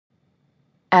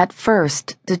At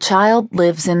first, the child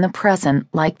lives in the present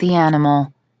like the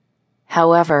animal.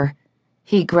 However,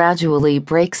 he gradually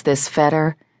breaks this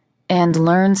fetter and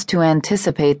learns to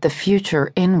anticipate the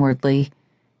future inwardly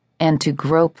and to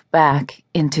grope back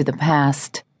into the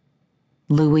past.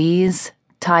 Louise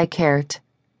Teichert,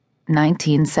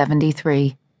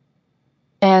 1973.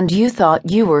 And you thought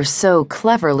you were so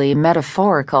cleverly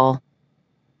metaphorical.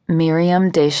 Miriam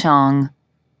Deschamps,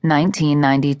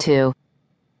 1992.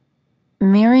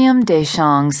 Miriam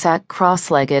Deschamps sat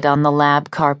cross-legged on the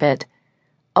lab carpet,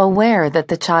 aware that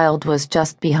the child was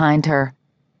just behind her.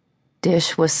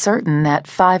 Dish was certain that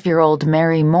 5-year-old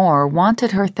Mary Moore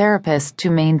wanted her therapist to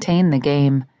maintain the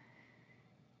game.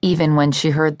 Even when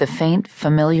she heard the faint,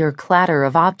 familiar clatter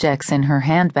of objects in her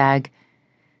handbag,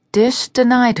 Dish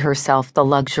denied herself the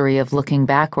luxury of looking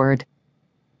backward.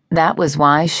 That was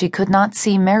why she could not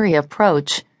see Mary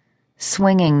approach,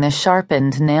 swinging the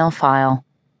sharpened nail file.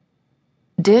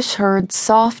 Dish heard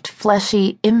soft,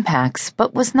 fleshy impacts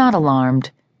but was not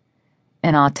alarmed.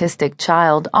 An autistic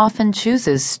child often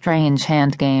chooses strange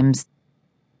hand games.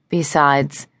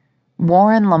 Besides,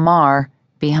 Warren Lamar,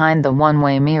 behind the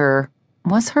one-way mirror,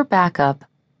 was her backup.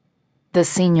 The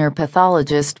senior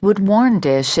pathologist would warn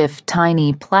Dish if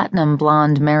tiny platinum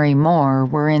blonde Mary Moore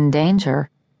were in danger.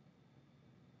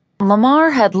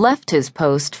 Lamar had left his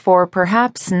post for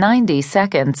perhaps 90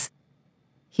 seconds.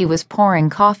 He was pouring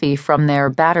coffee from their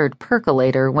battered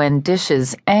percolator when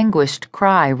Dish's anguished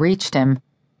cry reached him.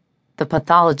 The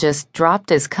pathologist dropped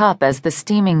his cup as the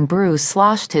steaming brew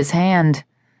sloshed his hand.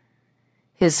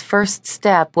 His first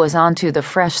step was onto the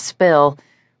fresh spill,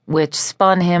 which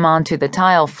spun him onto the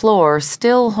tile floor,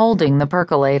 still holding the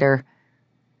percolator.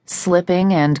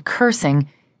 Slipping and cursing,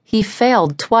 he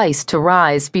failed twice to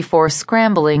rise before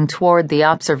scrambling toward the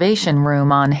observation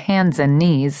room on hands and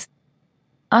knees.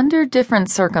 Under different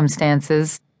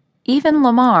circumstances, even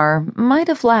Lamar might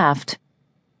have laughed.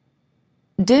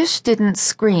 Dish didn't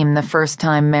scream the first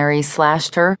time Mary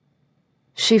slashed her.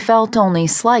 She felt only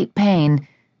slight pain,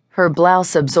 her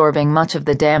blouse absorbing much of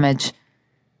the damage.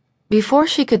 Before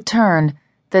she could turn,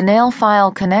 the nail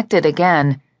file connected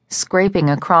again, scraping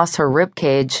across her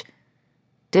ribcage.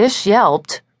 Dish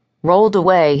yelped, rolled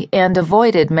away, and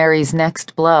avoided Mary's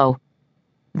next blow.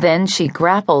 Then she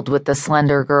grappled with the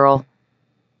slender girl.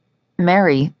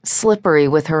 Mary, slippery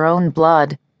with her own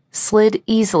blood, slid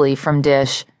easily from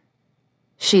Dish.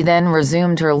 She then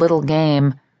resumed her little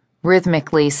game,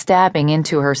 rhythmically stabbing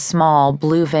into her small,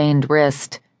 blue-veined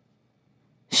wrist.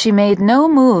 She made no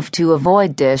move to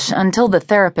avoid Dish until the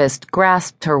therapist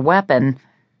grasped her weapon.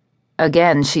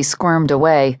 Again she squirmed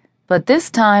away, but this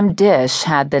time Dish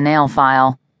had the nail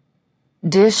file.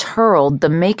 Dish hurled the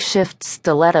makeshift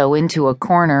stiletto into a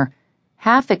corner,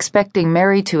 half expecting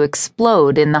Mary to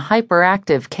explode in the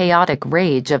hyperactive, chaotic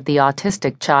rage of the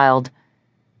autistic child.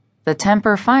 The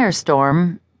temper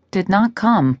firestorm did not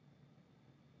come.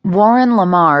 Warren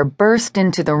Lamar burst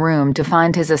into the room to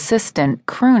find his assistant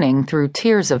crooning through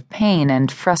tears of pain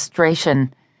and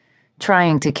frustration,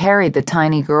 trying to carry the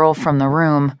tiny girl from the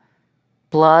room.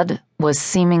 Blood was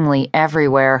seemingly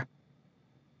everywhere.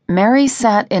 Mary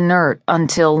sat inert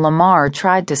until Lamar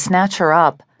tried to snatch her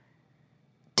up.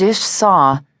 Dish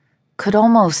saw, could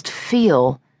almost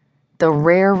feel, the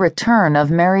rare return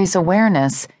of Mary's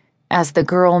awareness as the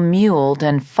girl mewled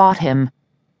and fought him.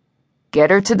 "Get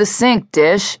her to the sink,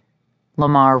 Dish,"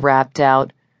 Lamar rapped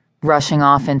out, rushing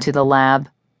off into the lab.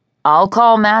 "I'll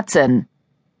call Matson."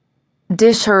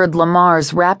 Dish heard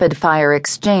Lamar's rapid-fire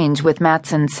exchange with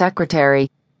Matson's secretary.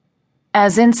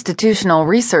 As institutional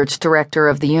research director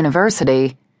of the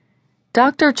university,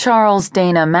 Dr. Charles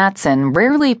Dana Matson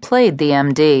rarely played the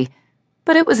MD,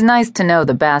 but it was nice to know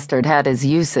the bastard had his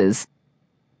uses.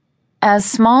 As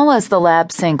small as the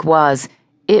lab sink was,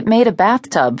 it made a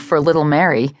bathtub for little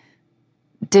Mary.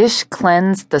 Dish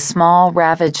cleansed the small,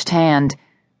 ravaged hand,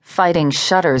 fighting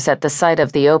shudders at the sight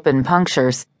of the open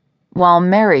punctures, while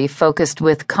Mary focused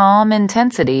with calm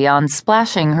intensity on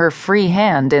splashing her free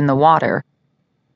hand in the water.